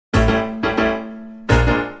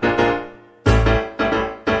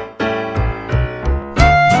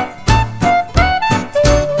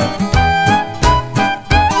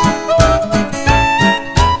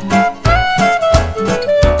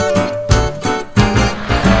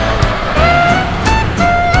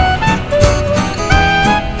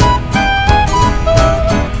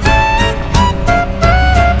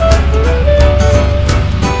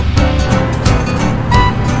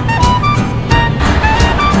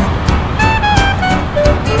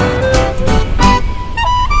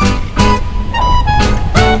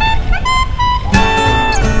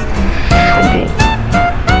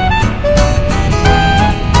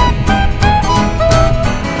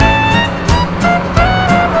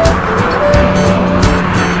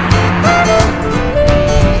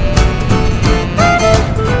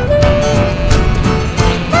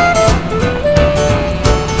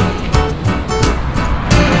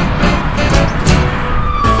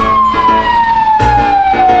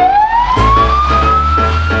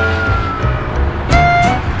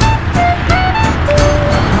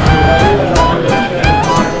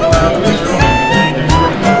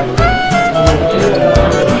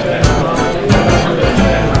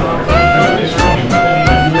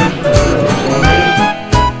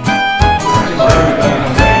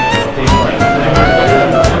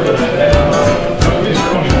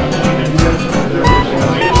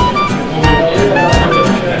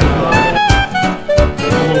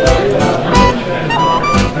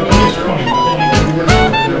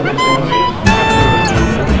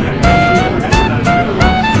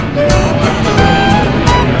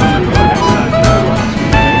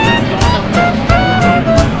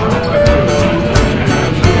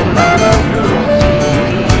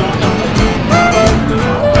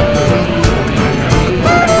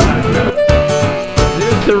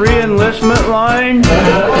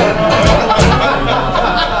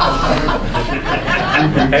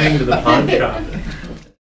Heading to the pawn shop.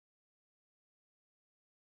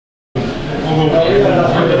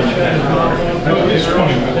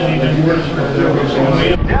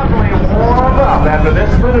 Definitely warm up after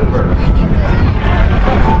this maneuver.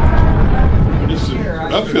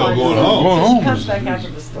 I feel going home.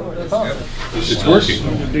 It's working.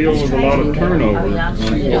 Deal with a lot of turnover,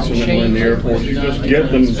 unfortunately, in the airport. You just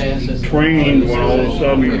get them trained when all of a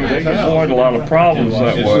sudden you avoid a lot of problems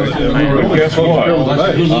that way. But guess what? A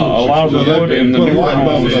lot of the wood in the new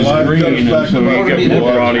homes is green, and so you get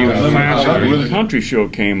wood rot even faster. When the country show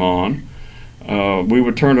came on, we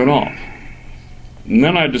would turn it off. And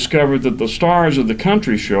then I discovered that the stars of the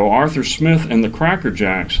country show, Arthur Smith and the Cracker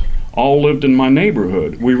Jacks, all lived in my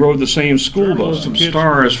neighborhood. We rode the same school bus. The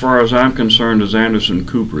star, as far as I'm concerned, is Anderson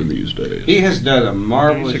Cooper these days. He has done a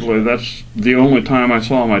marvelous... Basically, that's the only time I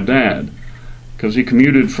saw my dad, because he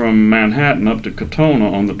commuted from Manhattan up to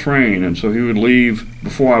Katona on the train, and so he would leave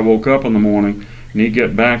before I woke up in the morning, and he'd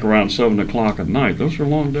get back around 7 o'clock at night. Those were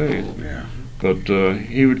long days. Yeah. But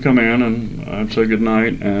he would come in, and I'd say good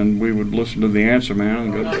night, and we would listen to the answer man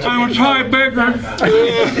and go, "I'm a tie baker.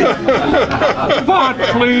 Pot,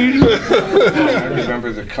 please." I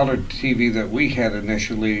remember the colored TV that we had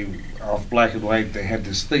initially, off black and white. They had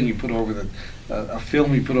this thing you put over the, a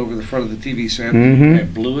film you put over the front of the TV set,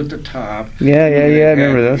 and blue at the top. Yeah, I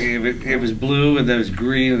remember those. It was blue, and then it was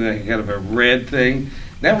green, and then kind of a red thing.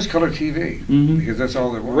 That was color TV, because that's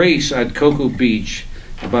all there was. Race at Cocoa Beach.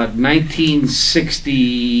 About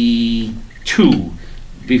 1962,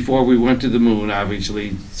 before we went to the moon,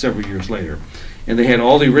 obviously, several years later. And they had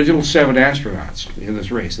all the original 7 astronauts in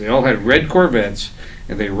this race. They all had red Corvettes,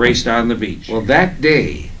 and they raced on the beach. Well, that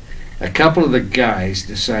day, a couple of the guys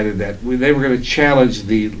decided that they were going to challenge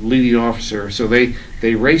the leading officer, so they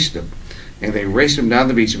raced him. And they raced him down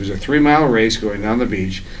the beach. It was a 3-mile race going down the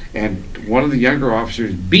beach, and one of the younger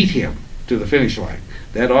officers beat him to the finish line.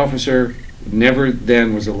 That officer never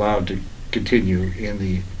then was allowed to continue in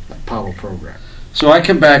the Apollo program. So I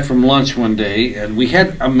come back from lunch one day, and we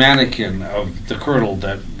had a mannequin of the Colonel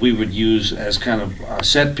that we would use as kind of a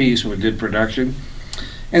set piece when we did production.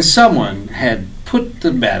 And someone had put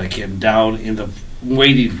the mannequin down in the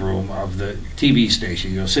waiting room of the TV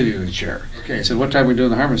station, sitting in a chair. Okay, I said, "What time are we doing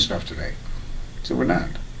the Harmon stuff today?" I said, "We're not."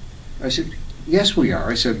 I said, "Yes, we are."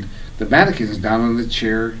 I said, "The mannequin's down in the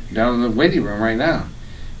chair, down in the waiting room right now."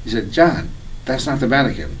 He said, "John, that's not the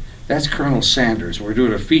mannequin. That's Colonel Sanders. We're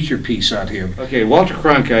doing a feature piece on him." Okay, Walter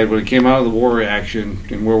Cronkite, when he came out of the war action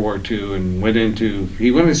in World War II and went into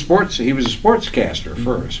sports, he was a sportscaster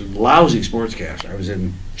first, a lousy sportscaster. I was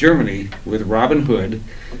in Germany with Robin Hood in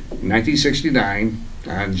 1969,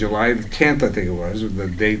 on July the 10th, I think it was, the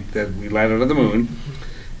date that we landed on the moon.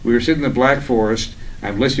 We were sitting in the Black Forest.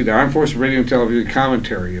 I'm listening to Armed Forces Radio and Television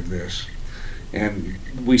commentary of this. And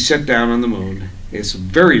we sat down on the moon. It's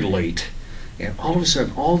very late, and all of a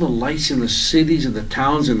sudden, all the lights in the cities and the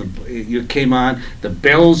towns came on. The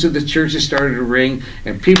bells of the churches started to ring,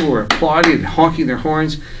 and people were applauding and honking their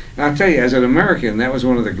horns. And I'll tell you, as an American, that was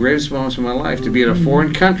one of the greatest moments of my life, to be in a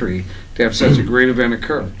foreign country, to have such a great event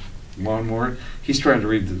occur. One more. He's trying to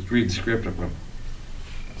read the script of him,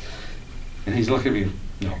 and he's looking at me.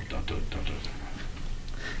 "No, don't do it. Don't do it."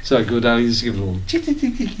 So I go down, he just gives a little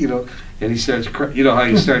and he starts, how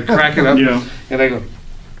you start cracking up? Yeah. And I go,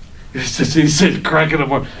 he said cracking up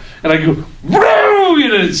more. And I go, "Woo!"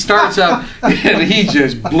 It starts up, and he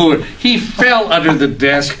just blew it. He fell under the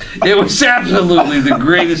desk. It was absolutely the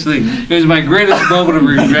greatest thing. It was my greatest moment of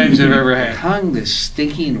revenge I've ever had. Hung this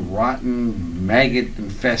stinking, rotten,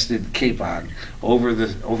 maggot-infested capon over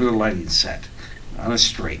the lighting set on a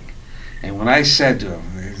string. And when I said to them,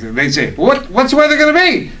 they'd say, "What's the weather going to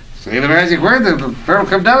be?" Say the magic word, the pharaoh will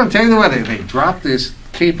come down and tell you the weather. They dropped this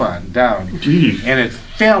capon down, and it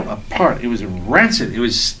fell apart. It was rancid. It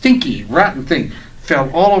was stinky, rotten thing.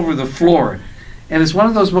 Fell all over the floor. And it's one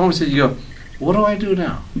of those moments that you go, "What do I do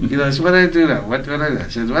now?" It's what do I do now? What do I do?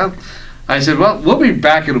 I said, well, we'll be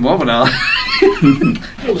back in a moment now.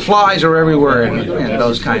 Flies are everywhere in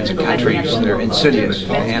those kinds of countries. They're insidious.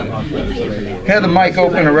 And had the mic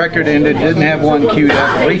open, a record ended, didn't have one queued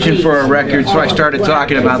up, reaching for a record, so I started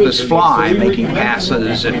talking about this fly making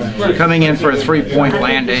passes and coming in for a 3-point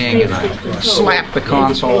landing, and I slapped the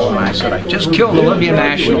console and I said, "I just killed a Libyan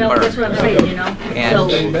national bird." And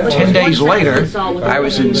 10 days later, I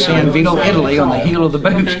was in San Vito, Italy on the heel of the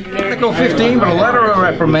boot. Article 15, but a letter of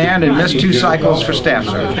reprimand and missed 2 cycles for staff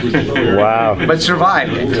service. Wow. But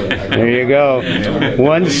survived it. There you go.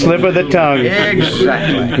 One slip of the tongue.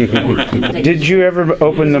 Exactly. Did you ever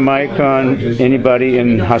open the mic on anybody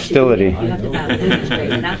in hostility?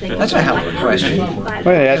 That's a hell of a question. Well,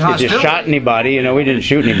 that's if you shot anybody. You know, we didn't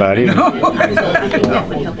shoot anybody. No,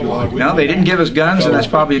 they didn't give us guns, and that's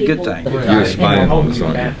probably a good thing. You were spying on us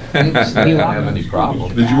on it. I didn't have any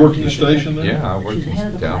problem. Did you work at the station then? Yeah, I worked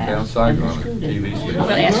in downtown Saigon at TV station.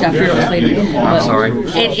 Well, ask Dr. Earl later. I'm sorry.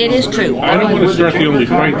 It is true. I don't want to start the only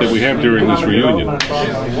fight that we have during this reunion.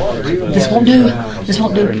 This won't do. This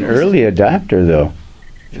won't do. An early adopter, though.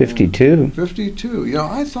 52. 52. Yeah,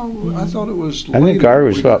 I thought it was. I think Gar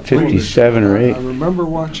was about 57 or 8. I remember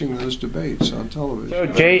watching those debates on television. So,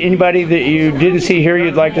 Jay, anybody that you didn't see here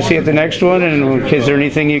you'd like to see at the next one? And is there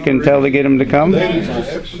anything you can tell to get them to come?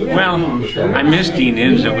 Well, I missed Dean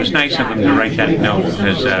Inns. It was nice of him to write that note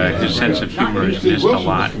because his sense of humor is missed a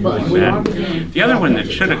lot. The other one that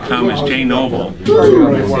should have come is Jay Noble.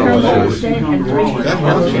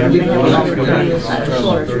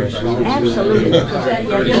 Absolutely.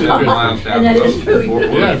 And that is true.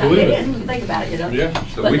 Yeah, I believe it. Think about it, you know. Yeah.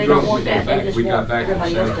 So we got back from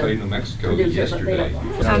Santa Fe, New Mexico yesterday.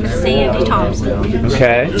 I'm Sandy Thompson.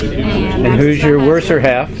 Okay. And who's your worse or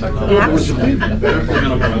half? What's been the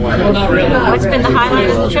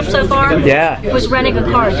highlight of the trip so far? Yeah. Was renting a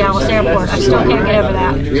car at Dallas Airport. I still can't get over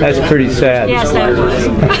that. That's pretty sad. Yes, that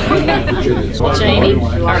was. Jamie.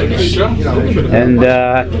 And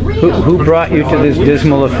who brought you to this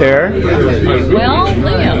dismal affair? Well,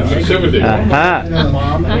 Liam.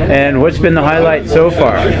 And what's been the highlight so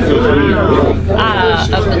far? Of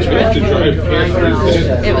the trip.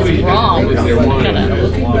 It was wrong. Kind of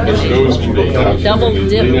double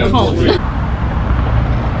dip cone.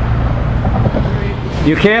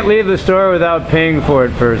 You can't leave the store without paying for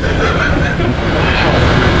it first.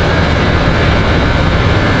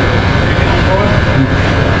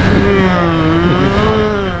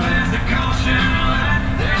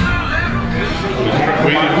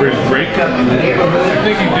 Waiting for his break. I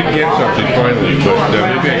think he did get something finally, but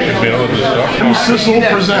maybe I should mail him this stuff. Jim Cissell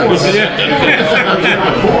presents.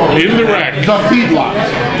 In the rack. The Feedlot.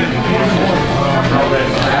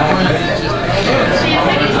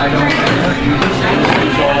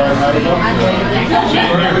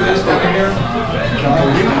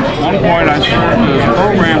 At one point I served as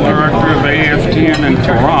program director of AFTN in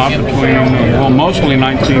Tarat between, well, mostly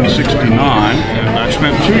 1969, and I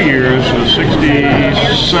spent 2 years,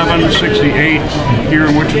 67, 68, here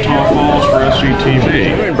in Wichita Falls for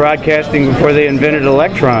SETV. Broadcasting before they invented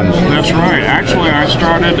electrons. That's right. Actually, I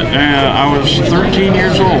started, I was 13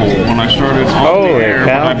 years old when I started on the air,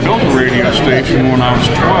 but I built a radio station when I was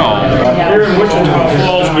 12. Here in Wichita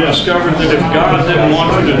Falls, we discovered that if God didn't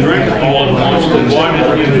want you to drink it all at once, then why did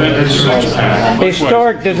he invent a six-pack? Hey,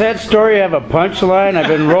 Storck, does that story have a punchline? I've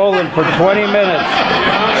been rolling for 20 minutes.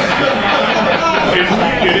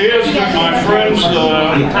 It is that my friends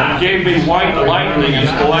gave me white lightning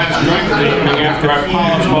as the last drink of the evening after I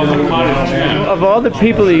polished all the cottage gin. Of all the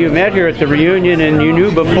people that you met here at the reunion and you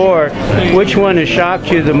knew before, which one has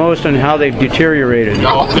shocked you the most on how they've deteriorated?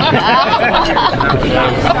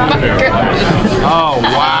 Oh,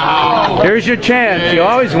 wow. Here's your chance. You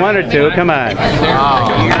always wanted to. Come on. Oh,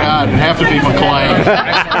 God. It'd have to be McLean.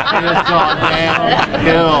 It's gone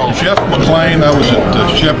downhill. Jeff McLean, I was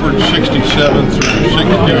at Sheppard 67 through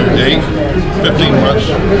 68, 15 months.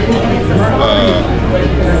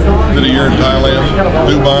 Did a year in Thailand,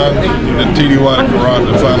 Dubai, then TDY to Karat,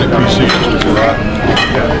 and finally PCS to Karat.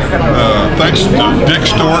 Thanks to Dick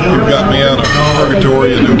Storck, who got me out of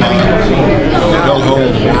purgatory in Dubai, hellhole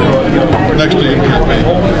in the world. Next to him,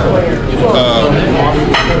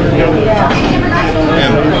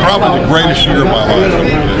 and probably the greatest year of my life.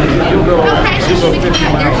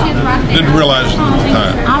 Didn't realize it at the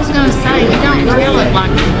time. I was going to say, you don't feel it like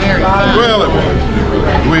you're very fun. Well,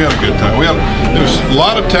 we had a good time. There was a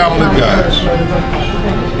lot of talented guys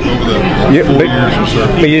over the 4 years or so.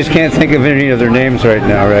 But you just can't think of any of their names right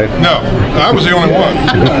now, right? No, I was the only one.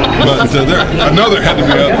 But I know there had to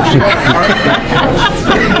be others.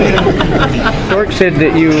 Storck said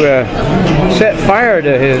that you set fire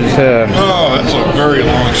to his... Oh, that's a very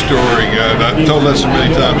long story. I've told that so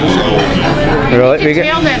many times it's old. Really? You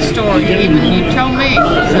tell that story, you told me,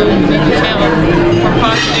 so you can tell it for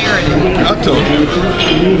posterity. I told you.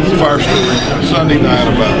 Fire story. Sunday night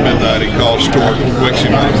about midnight, he called Storck, wakes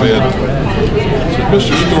him out of bed. Said,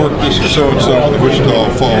 Mr. Storck, this is so-and-so with the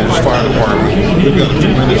Wichita Falls Fire Department. We've got a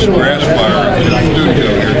tremendous grass fire in the studio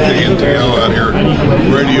here at KNTL out here at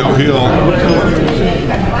Radio Hill.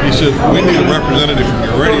 He said, we need a representative from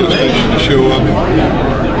your radio station to show up.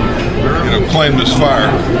 claim this fire.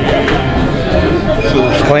 So,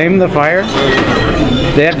 claim the fire?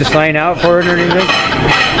 They have to sign out for it or anything?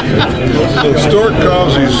 So Storck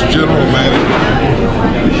calls his general manager,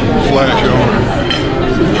 Flash owner,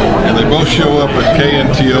 and they both show up at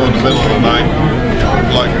KNTO in the middle of the night.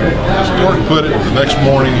 Like Storck put it, the next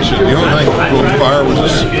morning he said the only thing that caught fire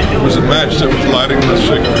was a match that was lighting the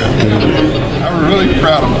cigarette. I was really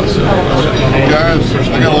proud of myself. I said, guys,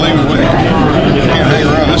 I got to leave it with you. I can't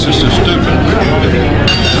hang around. This is just stupid.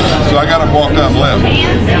 So I got to walk down left.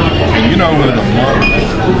 And you know, within a month,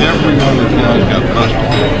 every one of those guys got busted.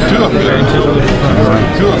 Two of them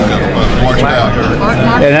got washed out.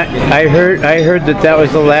 And I heard that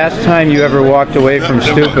was the last time you ever walked away from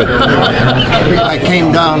stupid. I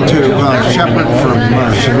came down to Sheppard from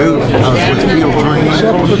Salute. I was with field training.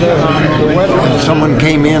 And someone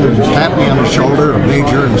came in and tapped me on the shoulder, a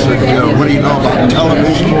major, and said, what do you know about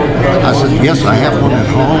television? I said, yes, I have one at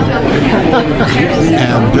home.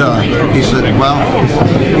 And he said, well,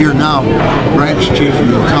 you're now branch chief of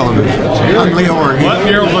the television. I'm Leo Oregon.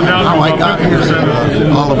 How I got here,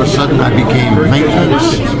 all of a sudden I became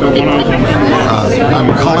maintenance.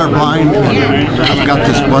 I'm colorblind. I've got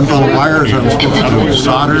this bundle of wires I'm supposed to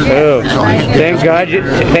solder. Oh, so thank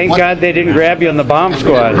God they didn't grab you on the bomb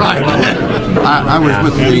squad. Right. I was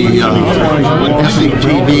with the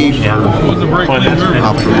SETV from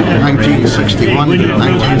 1961 to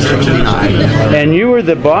 1969. And you were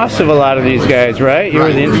the boss of a lot of these guys, right? You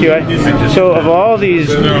were the NCUI. So of all these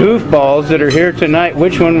goofballs that are here tonight,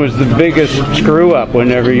 which one was the biggest screw up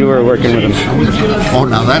whenever you were working with them? Oh,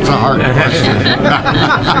 now that's a hard question.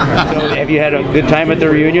 Have you had a good time at the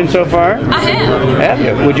reunion so far? I have. Have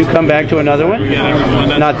you? Would you come back to another one?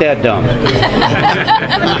 Not that dumb. We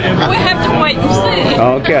have to wait and see.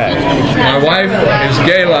 Okay. My wife is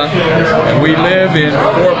Gayla, and we live in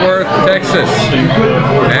Fort Worth, Texas,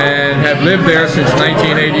 and have lived there since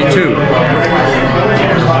 1982.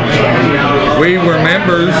 We were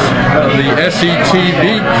members of the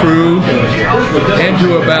SETV crew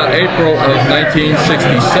into about April of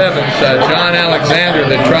 1967. John Alexander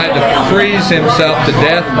that tried to freeze himself to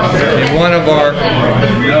death in one of our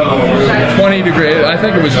 20 degrees, I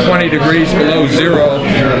think it was 20 degrees below zero.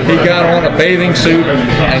 He got on a bathing suit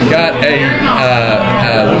and got a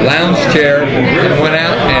lounge chair and went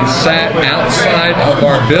out and sat outside of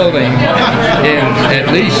our building in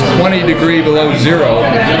at least 20 degrees below zero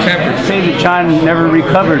temperature. Say that John never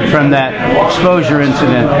recovered from that exposure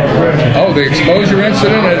incident. Oh, the exposure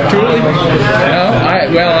incident at Thule?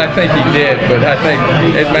 No, I think he did, but I think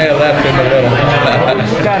it may have left him a little.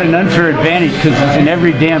 He's got an unfair advantage because he's in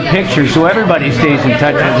every damn picture, so everybody stays in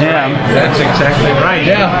touch with him. That's exactly right.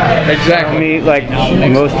 Yeah, exactly. Me, like the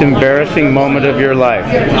most embarrassing moment of your life.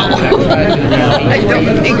 I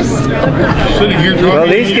don't think so. Well, at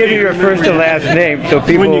least give me your first and last name so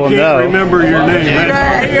people will know. Remember your name.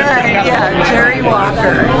 Right, yeah, Jerry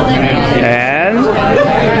Walker. And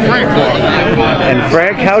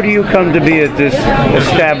Frank, how do you come to be at this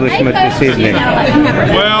establishment this evening?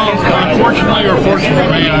 Well, unfortunately or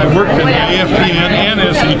fortunately, I worked in AFTN and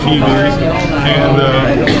SETV and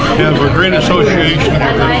have a great association with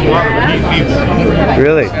a lot of neat people.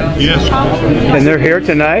 Really? Yes. And they're here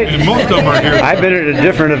tonight? And most of them are here. I've been at a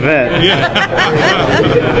different event. Yeah.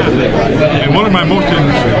 And one of my most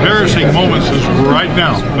embarrassing moments is right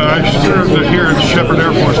now. I served here at Sheppard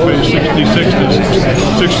Air Force Base 66 to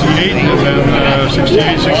 68, and then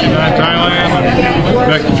 68, 69 Thailand, and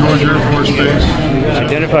back to George Air Force Base.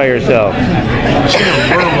 Identify yourself. Jim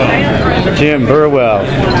Burwell. Jim Burwell.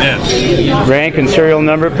 Yes. Rank and serial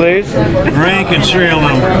number, please. Rank and serial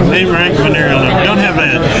number. Name, rank, and serial number. Don't have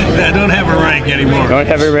that. I don't have a rank anymore. Don't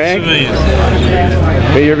have a rank? Civilian.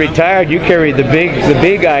 But you're retired. You carry the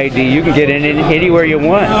big ID. You can get in anywhere you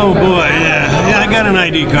want. Oh boy, yeah. I got an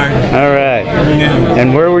ID card. All right. Yeah.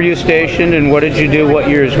 And where were you stationed, and what did you do? What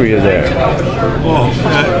years were you there? Well,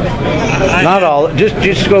 not all. Just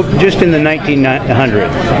in the 1900s.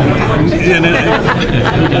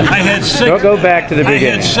 I had six. Don't go back to the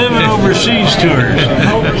beginning. I had 7 overseas tours.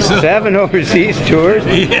 7 overseas tours?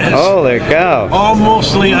 Yes. Holy cow! All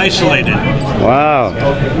mostly isolated. Wow.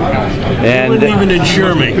 They wouldn't even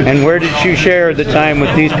insure me. And where did you share the time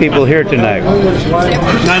with these people here tonight?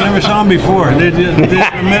 I never saw them before. They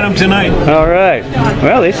met them tonight. All right.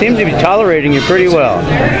 Well, they seem to be tolerating you pretty well.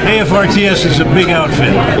 AFRTS is a big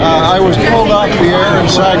outfit. I was pulled off the air in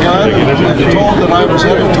Saigon and told that I was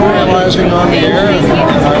editorializing on the air, and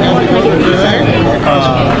I ended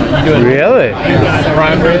up doing. Really?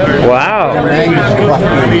 Wow.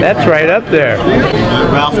 That's right up there.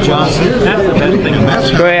 Ralph Johnson. That's the best thing about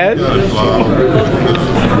it. Go ahead.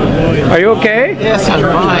 Are you okay? Yes, I'm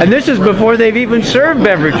fine. And this is before they've even served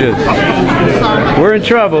beverages. We're in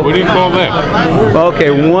trouble. What do you call that? Okay,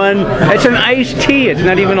 it's an iced tea. It's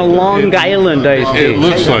not even a Long Island iced tea. It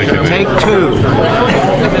looks like it. Take two.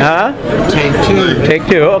 Huh? Take two. Take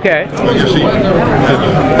two, okay.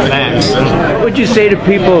 Thanks. What would you say to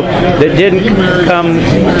people that didn't come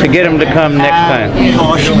to get them to come next time?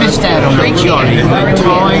 Oh, she missed out on the journey.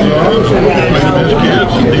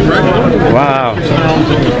 Wow.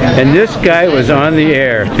 And this guy was on the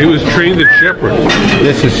air. He was trained at Sheppard.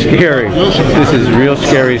 This is scary. This is real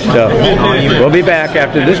scary stuff. We'll be back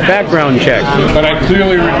after this background check. But I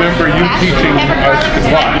clearly remember you teaching us to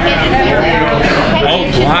block. Oh,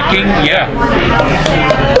 blocking? Yeah.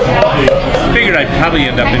 Figured I'd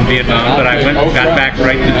probably end up in Vietnam, but I got back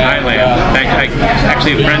right to Thailand.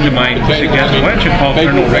 Actually, a friend of mine suggested, why don't you call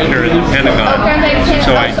Colonel Richter in the Pentagon?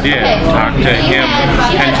 So I did, talked to him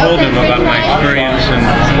and told him about my experience, and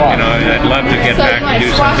I'd love to get back and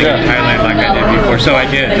do something in Thailand like I did before. So I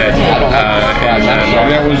did. That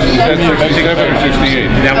was 67 or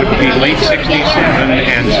 68? That would be late 67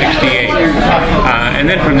 and 68. And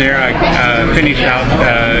then from there, I finished out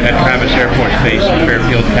at Travis Air Force Base in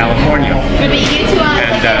Fairfield, California.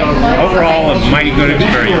 And overall, a mighty good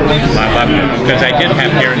experience. I loved it because I did have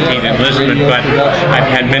guaranteed enlistment, but I've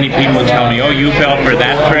had many people tell me, "Oh, you fell for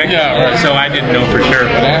that trick," so I didn't know for sure.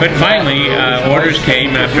 But finally, orders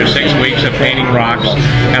came after 6 weeks of painting rocks,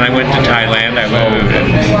 and I went to Thailand. I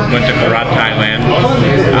went to Korat, Thailand,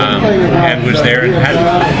 and was there and had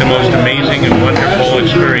the most amazing and wonderful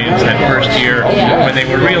experience that first year when they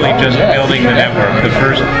were really just building the network. The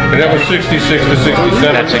first. And that was 66 to 67?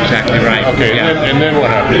 That's exactly right. Okay, yeah. and then what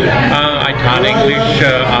happened? I taught English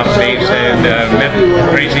off base and met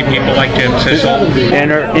crazy people like Jim Cissell.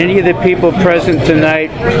 And are any of the people present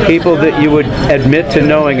tonight people that you would admit to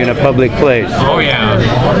knowing in a public place? Oh yeah,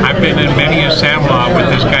 I've been in many a sandlot with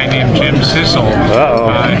this guy named Jim Cissell,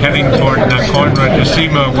 heading toward Nakhon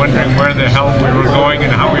wondering where the hell we were going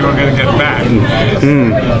and how we were going to get back.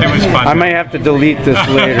 It was fun. I might have to delete this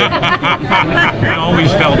later. I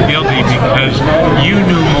always felt guilty because you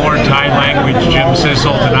knew more Thai language, Jim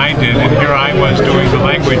Cissell, than I did, and here I was doing the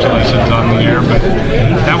language lessons on the air, but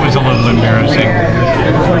that was a little embarrassing.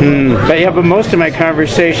 But most of my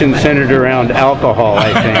conversation centered around alcohol,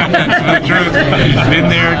 I think. That's the truth. Been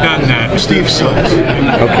there, done that. Steve Sills.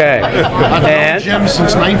 Okay. I've known Jim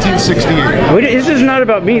since 1968. Wait, this is not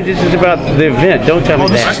about me. This is about the event. Don't tell me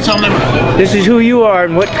that. This is who you are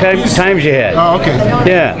and what times you had. Oh, okay.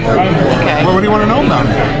 Yeah. Okay. Well, what do you want to know about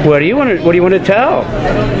it? What do you want to tell?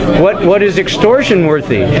 What is extortion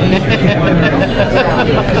worthy?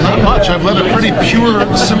 Not much. I've led a pretty pure,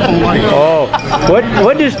 simple life. Oh,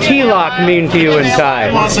 what does T-lock mean to you in Thai?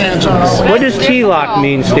 Los Angeles. What does T-lock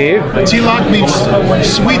mean, Steve? T-lock means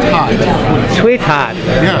sweetheart. Sweetheart.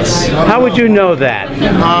 Yes. How would you know that?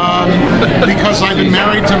 Because I've been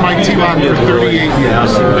married to my T-lock for 38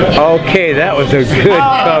 years. Okay, that was a good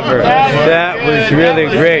cover. That was really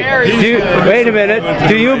great. Wait a minute.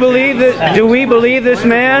 Do you believe that? Do we believe this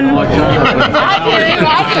man?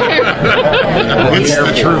 It's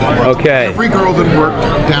the truth. Okay. Every girl that worked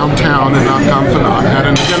downtown in Nakhon had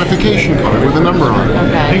an identification card with a number on it.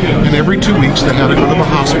 And every 2 weeks they had to go to the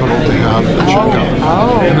hospital to have a checkup.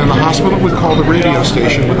 And then the hospital would call the radio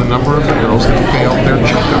station with a number of the girls that failed their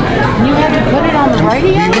checkup. You had to put it on the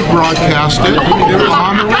radio? We would broadcast it. It was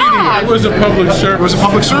on the radio. It was a public service. It was a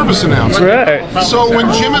public service announcement. Right. So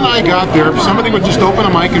when Jim and I got there, somebody would just open a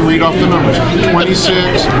mic and read off the numbers.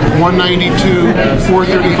 26, 192,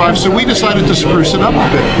 435. So we decided to spruce it up a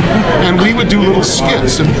bit. And we would do little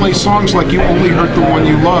skits and play songs like You Only Hurt the One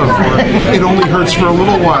You Love, or It Only Hurts for a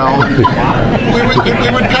Little While. We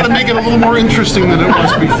would kind of make it a little more interesting than it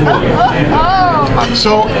was before.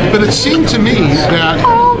 So, but it seemed to me that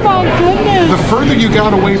the further you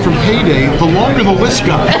got away from payday, the longer the list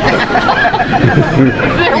got.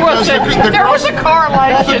 There was a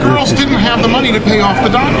correlation. The girls didn't have the money to pay off the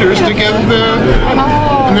doctors to get the...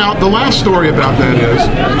 Now, the last story about that is,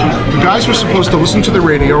 the guys were supposed to listen to the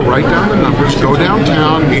radio, write down the numbers, go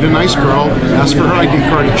downtown, meet a nice girl, ask for her ID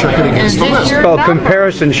card and check it against the list. It's called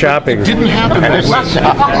comparison shopping. It didn't happen that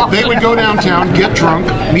way. They would go downtown, get drunk,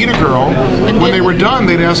 meet a girl. When they were done,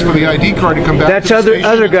 they'd ask for the ID card to come back That's to the station.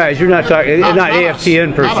 other guys. You're not talking, not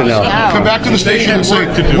AFTN personnel. Come back to the station and say,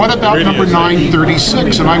 what about number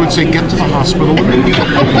 936? And I would say, get to the hospital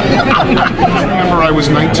immediately. I remember I was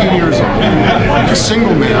 19 years old, a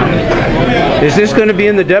single man, Is this going to be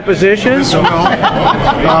in the deposition? This will.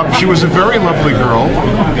 She was a very lovely girl.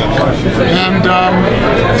 And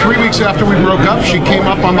 3 weeks after we broke up, she came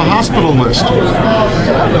up on the hospital list.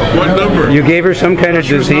 What number? You gave her some kind of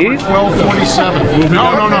disease? 1247.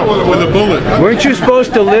 No. With a bullet. Weren't you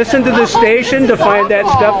supposed to listen to the station to find that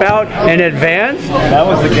stuff out in advance? That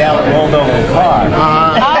was the gal that rolled over the car.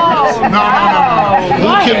 No.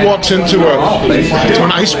 Little kid walks into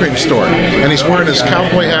an ice cream store, and he's wearing his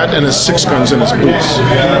cowboy hat and his 6 guns in his boots.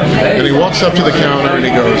 And he walks up to the counter and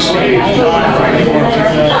he goes,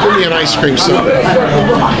 "Give me an ice cream, son."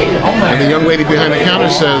 And the young lady behind the counter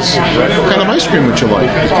says, "What kind of ice cream would you like?"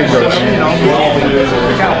 The kid goes,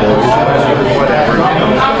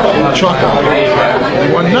 "Chocolate.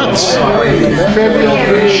 You want nuts?"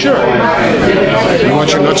 "Sure." "You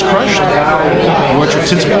want your nuts crushed? You want your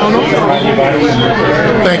tits blown off?"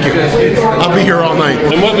 "Thank you. I'll be here all night."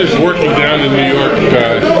 My mother's working down in New York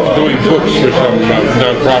doing books for some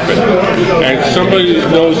nonprofit, and somebody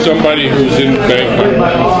knows somebody who's in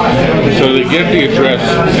Bangkok. So they get the address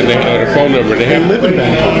and they had a phone number. They live in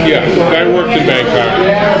Bangkok. Yeah, the guy worked in Bangkok,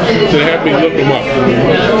 so they had me look him up.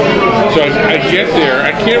 So I get there.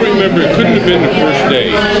 I can't remember. It couldn't have been the first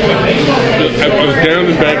day. I was down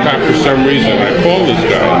in Bangkok for some reason. I called this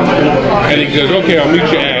guy, and he goes, "Okay, I'll meet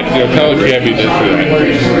you at Telecabby this or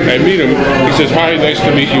that." I meet him. He says, "Hi, nice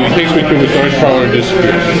to meet you." He takes me to a massage parlor and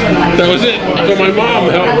disappears. That was it. So my mom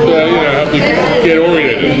helped, helped me get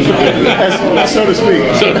oriented. So to speak.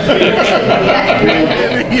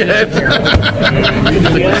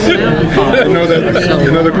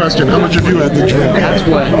 Another question. How much have you had to drink?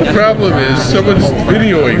 The problem is someone's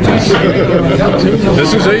videoing this.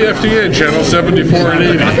 This is AFTN, channel 74 and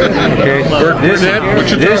 80. Okay. Burnett,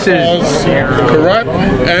 Wichita Falls, Karat,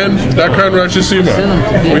 and Dakan Rajasima,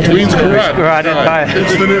 which means Karat.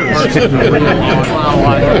 It's the news.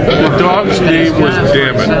 The dog's name was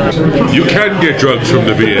Damn It. You can get drugs from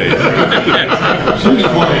the VA.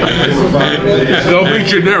 They'll be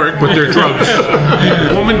generic, but they're drugs.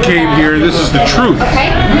 The woman came here, this is the truth.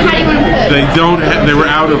 They were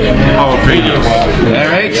out of jalapenos. All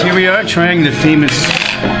right, here we are trying the famous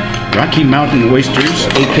Rocky Mountain oysters,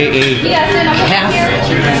 aka half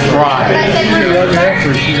fried.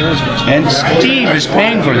 And Steve is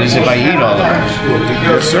paying for this if I eat all of it.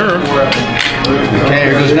 Yes, sir. Okay,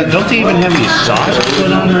 here goes. Now, don't they even have any sauce to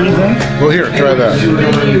put on or anything? Well, here, try that.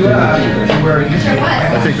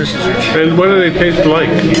 I think this is. And what do they taste like?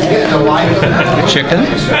 Chicken.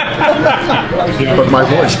 But my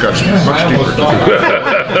voice got much deeper.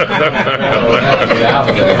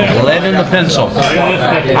 Lead in the pencil.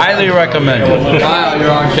 Highly recommended. Wow,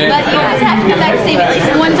 you're on camera. But you guys have to come back to see me at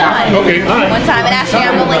least one time. Okay. One time and ask me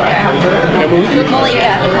I'm Malika.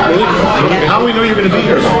 How do we know you're going to be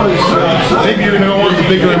here? Maybe you're going to want the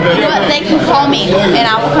bigger and better. Well, they can call me and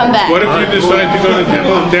I will come back. What if you decide to go to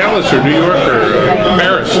Dallas or New York or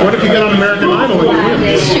Paris? What if you get on American Idol and you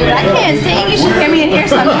win? Shoot, I can't sing. You should hear me in here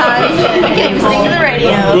sometimes. I can't even sing to the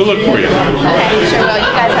radio. We'll look for you. Okay, sure will.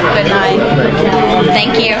 You guys have a good night.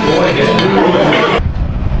 Thank you.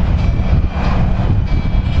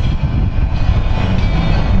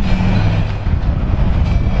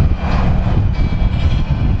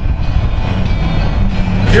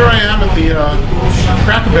 Here I am at the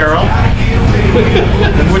Cracker Barrel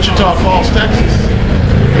in Wichita Falls, Texas.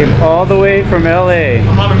 Came all the way from LA.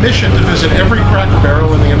 I'm on a mission to visit every Cracker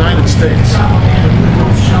Barrel in the United States.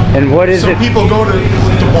 And what is it? Some people go to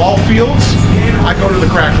ball fields. I go to the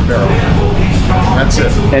Cracker Barrel. That's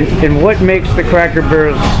it. And what makes the Cracker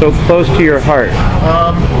Barrel so close to your heart?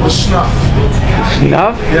 The snuff.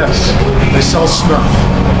 Snuff? Yes, they sell snuff.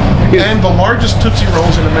 And the largest Tootsie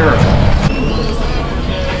Rolls in America.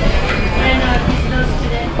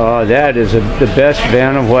 Oh, that is the best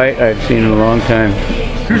Vanna White I've seen in a long time.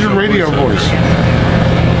 Here's your radio voice.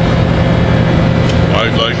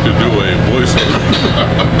 I'd like to do a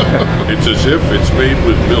voiceover. It's as if it's made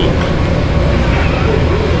with milk.